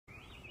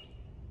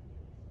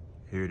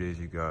Here it is,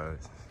 you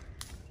guys.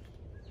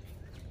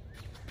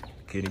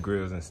 Kidney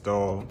grill's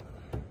installed.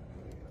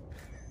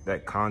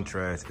 That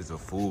contrast is a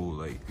fool.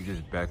 Like, you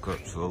just back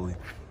up slowly,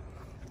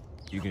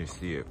 you can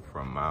see it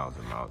from miles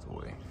and miles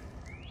away.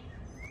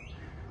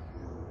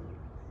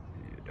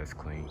 Yeah, that's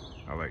clean.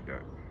 I like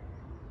that.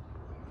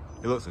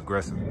 It looks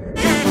aggressive.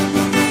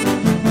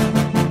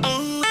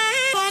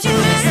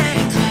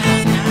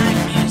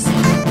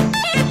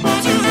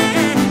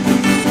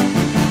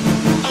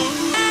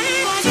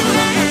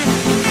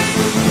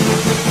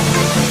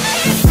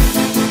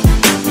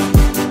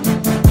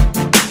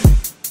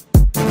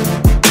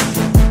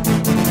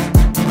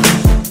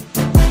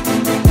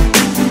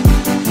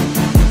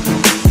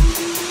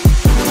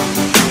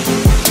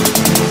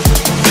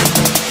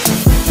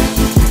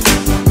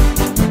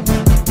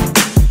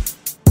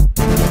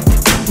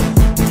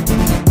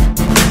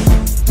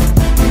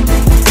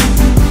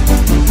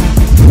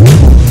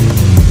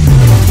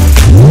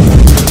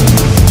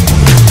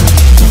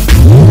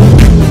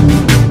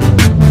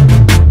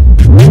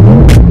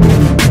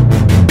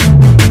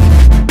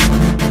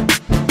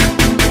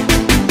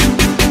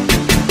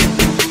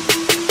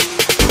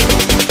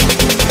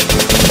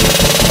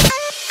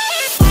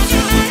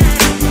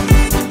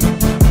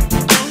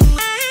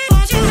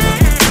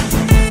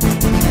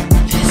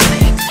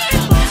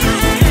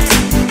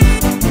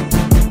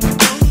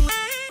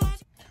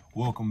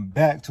 Welcome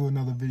back to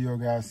another video,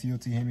 guys.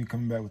 COT Hemi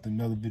coming back with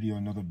another video,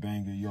 another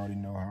banger. You already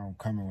know how I'm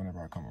coming whenever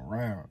I come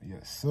around.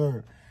 Yes,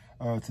 sir.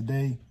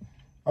 Today,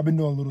 I've been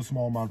doing little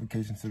small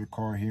modifications to the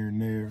car here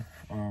and there.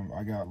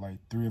 I got like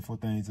 3 or 4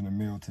 things in the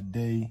mail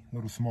today,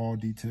 little small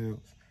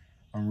details.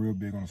 I'm real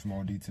big on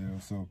small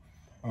details. So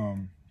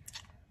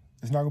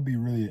it's not gonna be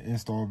really an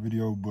install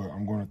video, but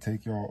I'm gonna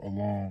take y'all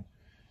along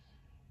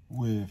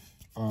with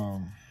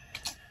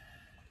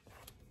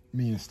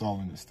me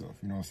installing this stuff,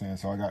 you know what I'm saying?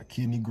 So I got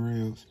kidney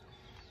grills.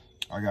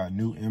 I got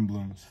new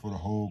emblems for the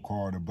whole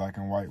car, the black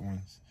and white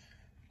ones,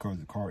 because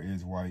the car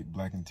is white,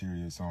 black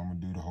interior, so I'm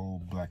gonna do the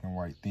whole black and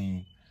white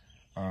theme.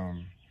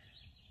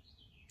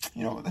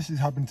 You know, let's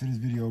just hop into this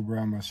video, bro.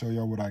 I'm gonna show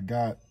y'all what I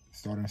got,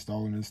 start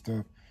installing this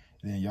stuff,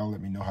 and then y'all let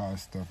me know how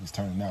this stuff is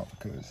turning out,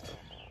 because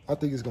I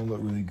think it's gonna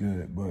look really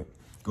good. But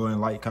go ahead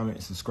and like, comment,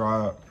 and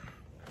subscribe,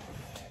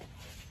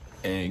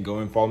 and go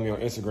and follow me on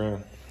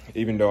Instagram,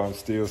 even though I'm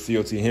still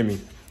COT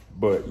Hemi,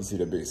 but you see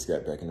the big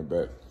scat back in the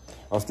back.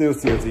 I'm still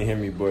COT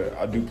Hemi, but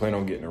I do plan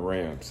on getting a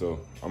Ram, so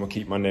I'm gonna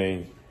keep my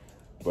name.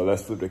 But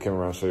let's flip the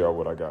camera around and show y'all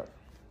what I got.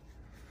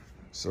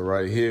 So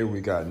right here,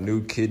 we got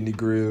new kidney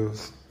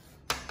grills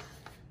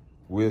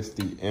with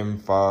the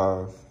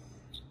M5.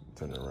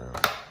 Turn it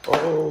around.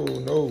 Oh,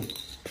 no.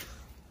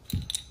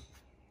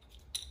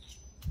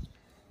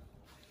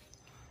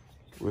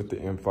 With the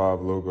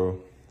M5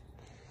 logo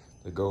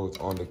that goes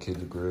on the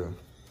kidney grill.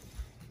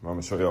 I'm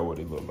gonna show y'all what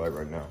they look like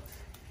right now.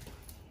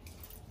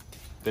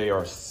 They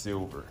are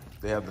silver.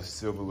 They have the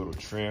silver little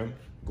trim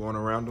going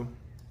around them.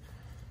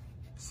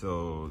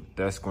 So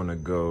that's gonna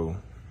go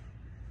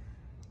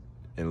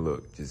and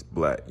look just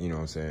black, you know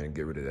what I'm saying?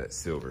 Get rid of that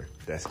silver.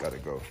 That's gotta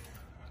go.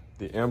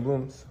 The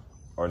emblems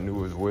are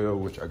new as well,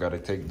 which I gotta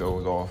take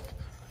those off.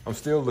 I'm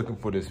still looking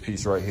for this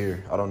piece right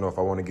here. I don't know if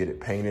I wanna get it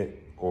painted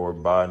or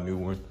buy a new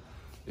one.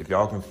 If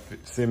y'all can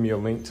send me a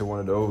link to one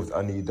of those,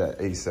 I need that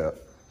ASAP.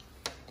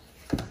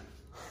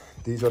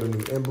 These are the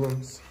new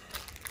emblems,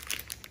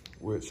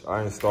 which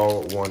I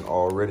installed one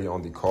already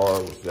on the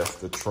car, which that's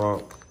the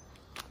trunk.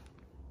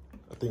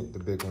 I think the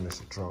big one is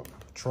the trunk.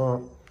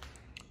 Trunk,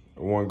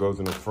 one goes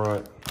in the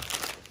front,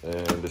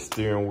 and the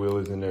steering wheel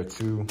is in there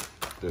too.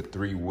 The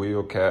 3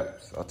 wheel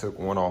caps, I took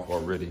one off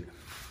already,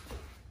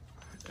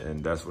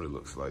 and that's what it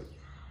looks like.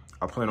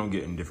 I plan on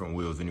getting different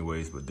wheels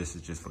anyways, but this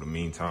is just for the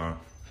meantime.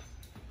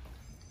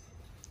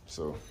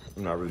 So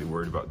I'm not really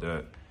worried about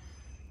that.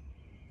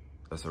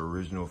 That's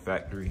original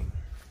factory.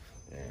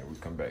 And we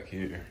come back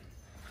here,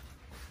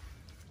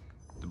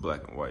 the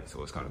black and white,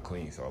 so it's kind of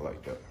clean, so I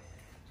like that.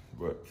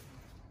 But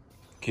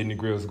kidney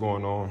grill's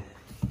going on.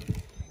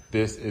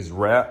 This is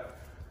wrap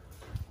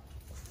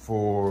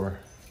for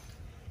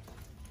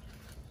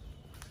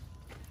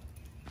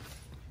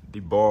the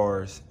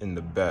bars in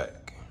the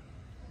back.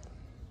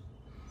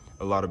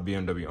 A lot of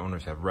BMW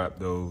owners have wrapped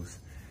those.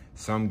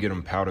 Some get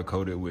them powder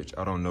coated, which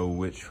I don't know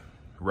which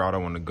route I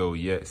want to go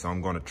yet, so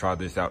I'm going to try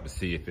this out to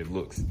see if it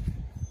looks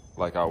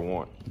like I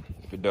want.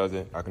 If it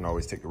doesn't, I can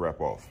always take the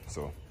wrap off.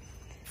 So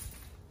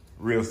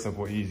real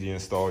simple, easy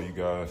install, you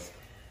guys.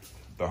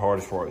 The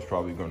hardest part is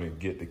probably going to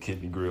get the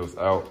kidney grills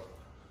out,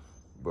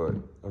 but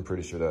I'm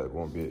pretty sure that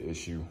won't be an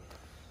issue.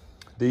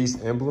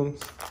 These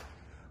emblems,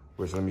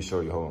 which let me show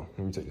you, hold on,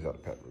 let me take this out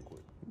of the pack real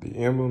quick. The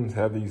emblems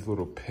have these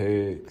little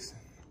pegs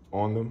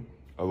on them.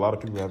 A lot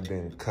of people have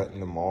been cutting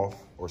them off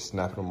or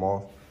snapping them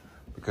off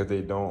because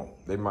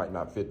they might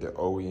not fit the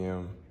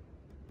OEM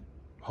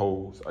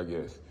holes, I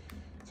guess.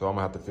 So I'm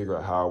gonna have to figure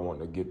out how I want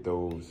to get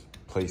those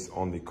placed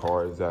on the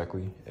car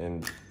exactly.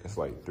 And it's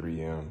like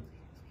 3M.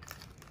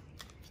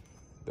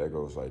 That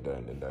goes like that,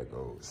 and then that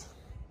goes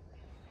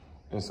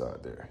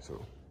inside there.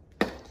 So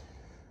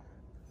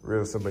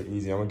real simple,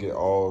 easy. I'm gonna get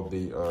all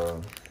the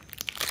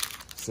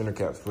center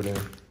caps put in.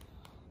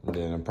 And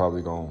then I'm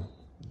probably gonna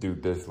do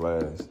this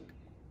last,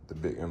 the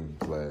big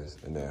emblems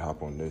last, and then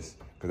hop on this,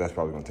 because that's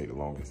probably gonna take the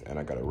longest. And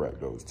I gotta wrap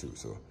those too,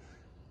 so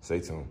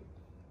stay tuned.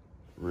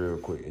 Real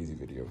quick, easy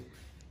video.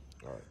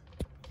 All right.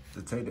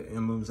 To take the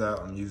emblems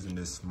out, I'm using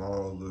this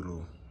small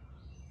little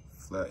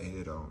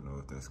flathead. I don't know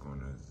if that's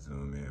gonna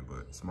zoom in,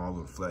 but small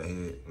little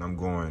flathead. And I'm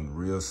going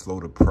real slow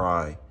to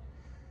pry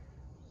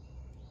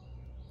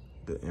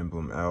the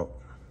emblem out.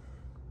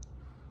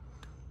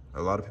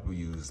 A lot of people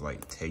use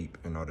like tape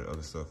and all the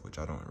other stuff, which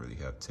I don't really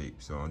have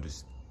tape. So I'm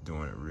just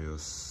doing it real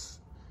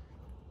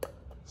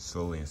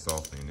slowly and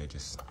softly, and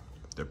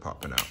they're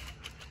popping out.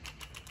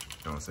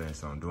 You know what I'm saying?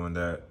 So I'm doing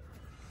that,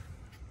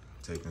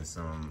 taking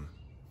some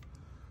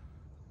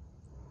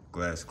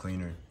glass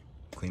cleaner,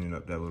 cleaning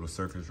up that little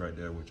surface right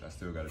there, which I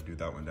still gotta do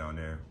that one down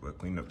there, but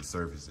cleaning up the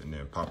surface and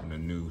then popping the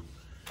new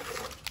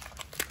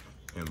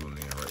emblem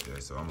in right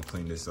there. So I'm gonna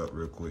clean this up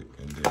real quick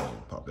and then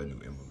pop that new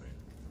emblem in.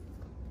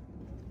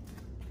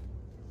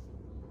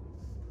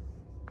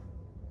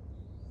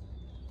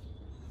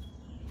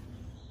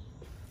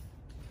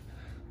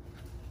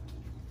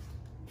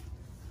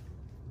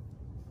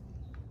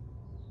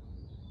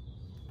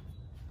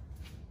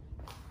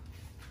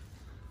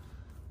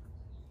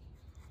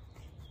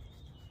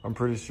 I'm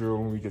pretty sure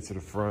when we get to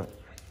the front,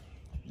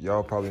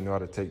 y'all probably know how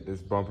to take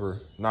this bumper,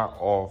 not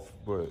off,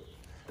 but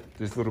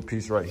this little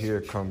piece right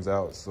here comes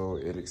out, so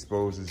it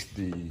exposes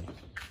the,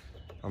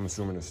 I'm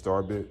assuming the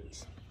star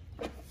bits.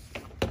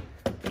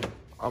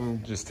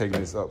 I'm just taking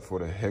this up for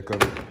the heck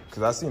of it,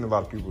 because I've seen a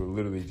lot of people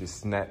literally just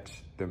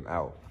snatch them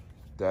out.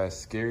 That's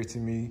scary to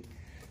me.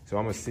 So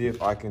I'm gonna see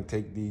if I can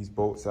take these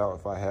bolts out,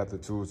 if I have the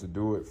tools to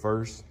do it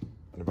first.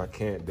 And if I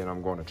can't, then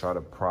I'm gonna try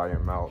to pry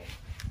them out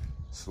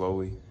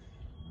slowly.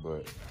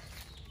 But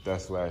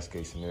that's last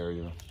case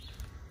scenario.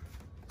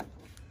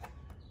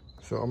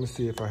 So I'm gonna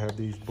see if I have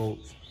these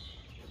bolts.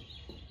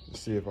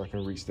 See if I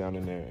can reach down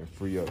in there and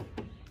free up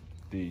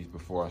these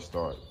before I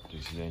start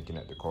just yanking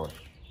at the car.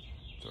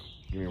 So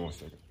give me 1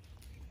 second.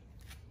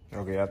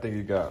 Okay, I think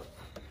you got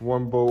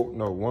one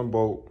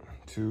bolt,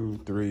 2,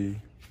 3,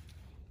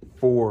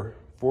 4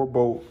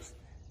 bolts.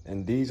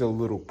 And these are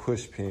little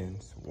push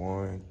pins,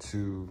 1,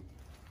 2,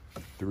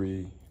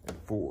 3, and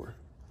 4.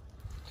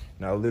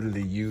 Now I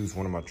literally use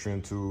one of my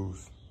trim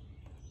tools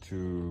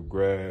to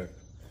grab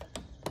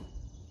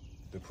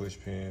the push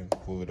pin,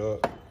 pull it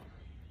up,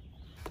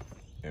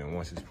 and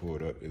once it's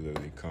pulled up, it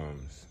literally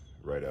comes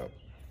right out.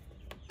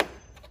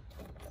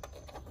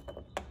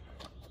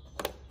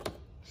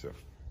 So,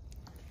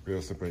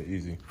 real simple and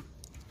easy.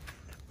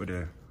 But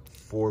there are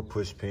 4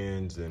 push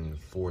pins and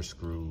 4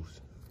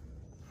 screws.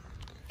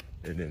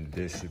 And then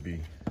this should be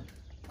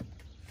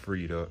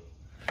freed up,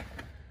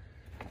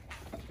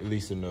 at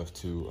least enough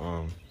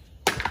to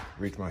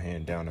reach my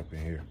hand down up in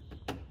here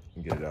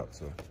and get it out.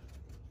 So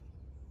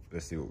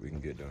let's see what we can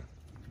get done.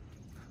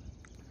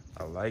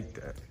 I like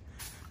that.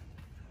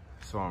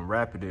 So I'm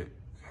wrapping it,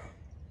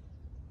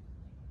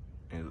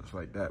 and it looks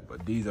like that,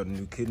 but these are the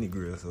new kidney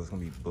grills, so it's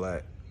gonna be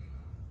black.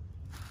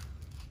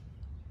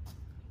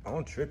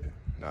 I'm tripping.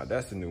 Nah,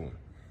 that's the new one.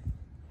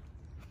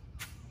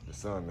 The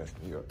sun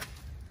messed me up,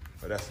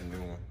 but that's the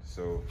new one.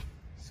 So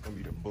it's gonna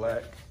be the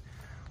black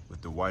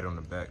with the white on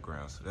the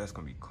background, so that's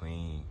gonna be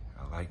clean.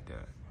 I like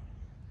that.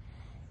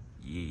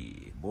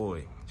 Yeah,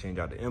 boy, change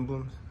out the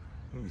emblems,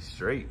 it's gonna be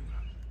straight.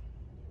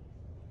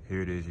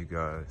 Here it is, you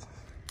guys.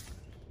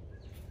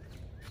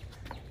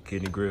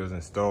 Kidney grills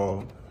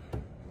installed.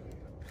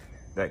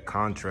 That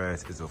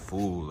contrast is a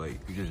fool. Like,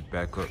 you just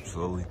back up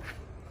slowly,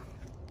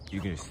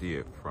 you can see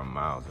it from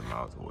miles and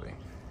miles away.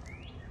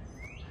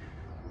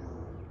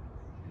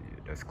 Yeah,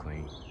 that's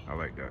clean. I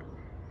like that.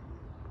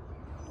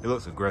 It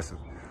looks aggressive.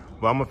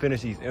 But I'm gonna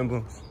finish these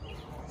emblems.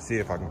 See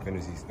if I can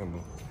finish these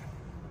emblems.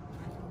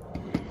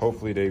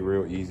 Hopefully they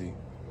real easy.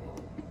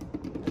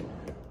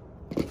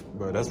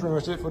 But that's pretty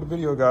much it for the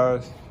video,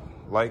 guys.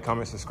 Like,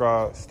 comment,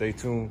 subscribe, stay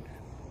tuned.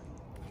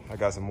 I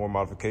got some more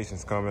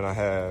modifications coming.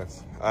 I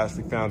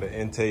actually found the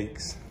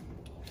intakes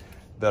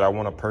that I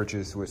want to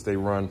purchase, which they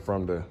run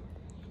from the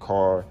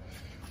car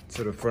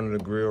to the front of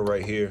the grill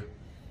right here.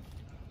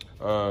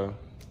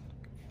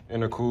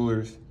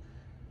 Intercoolers,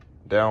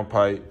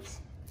 downpipes,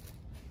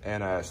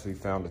 and I actually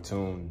found the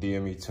tune,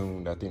 DME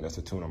tune. I think that's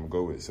the tune I'm gonna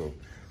go with. So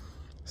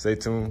stay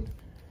tuned.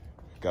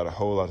 Got a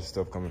whole lot of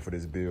stuff coming for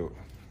this build.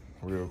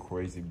 Real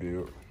crazy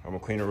build. I'm gonna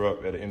clean her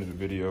up at the end of the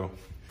video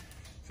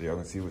so y'all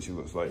can see what she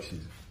looks like.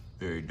 She's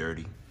very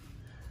dirty.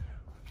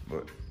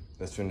 But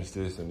let's finish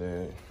this and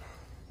then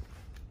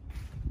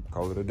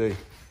call it a day.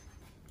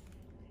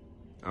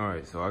 All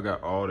right, so I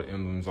got all the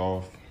emblems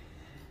off.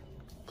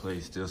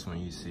 Placed this one,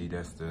 you see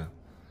that's the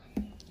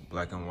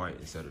black and white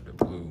instead of the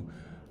blue.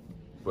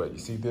 But you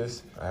see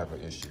this, I have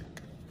an issue.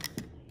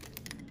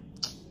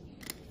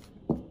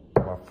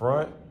 My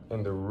front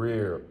and the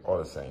rear are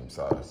the same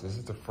size. This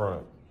is the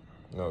front.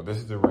 No, this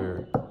is the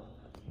rear.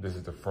 This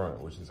is the front,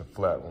 which is a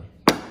flat one.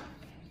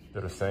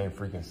 They're the same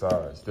freaking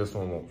size. This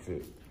one won't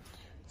fit.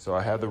 So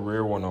I have the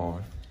rear one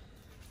on.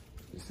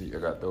 You see, I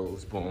got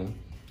those, boom,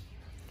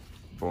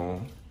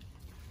 boom.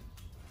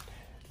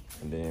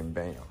 and then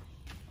bam.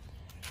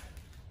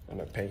 And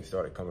the paint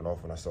started coming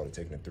off when I started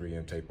taking the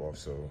 3M tape off,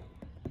 so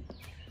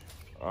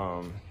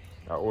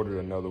I ordered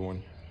another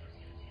one.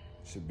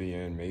 Should be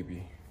in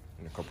maybe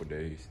in a couple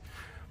days.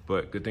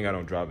 But good thing I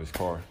don't drive this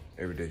car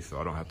every day, so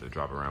I don't have to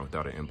drive around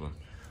without an emblem.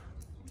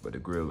 But the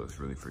grill looks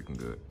really freaking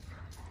good.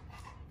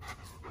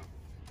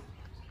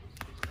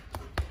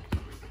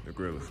 The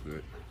grill looks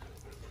good.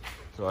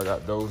 So I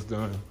got those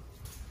done.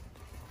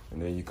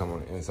 And then you come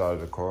on the inside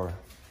of the car.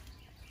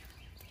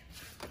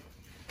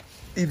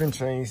 Even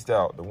changed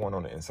out the one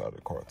on the inside of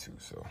the car too,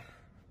 so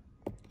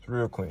it's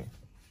real clean.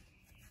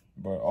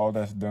 But all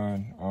that's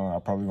done,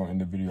 I'm probably gonna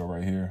end the video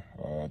right here.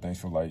 Thanks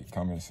for like,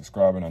 commenting,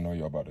 subscribing. I know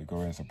y'all about to go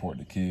ahead and support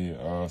the kid,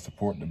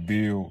 support the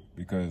build,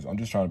 because I'm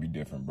just trying to be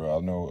different, bro.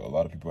 I know a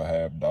lot of people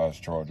have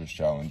Dodge Chargers,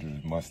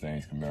 Challengers,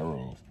 Mustangs,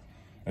 Camaros.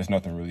 There's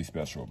nothing really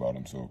special about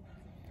them, so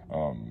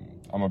I'm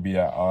gonna be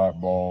that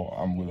oddball.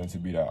 I'm willing to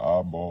be that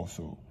oddball,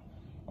 so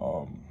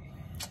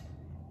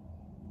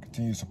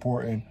continue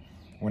supporting.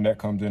 When that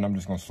comes in, I'm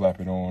just gonna slap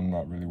it on. I'm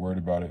not really worried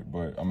about it,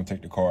 but I'm gonna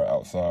take the car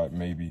outside,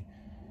 maybe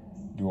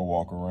do a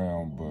walk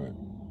around. But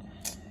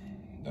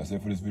that's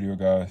it for this video,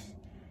 guys.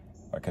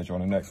 I'll catch you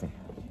on the next one.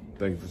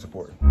 Thank you for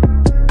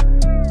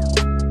supporting.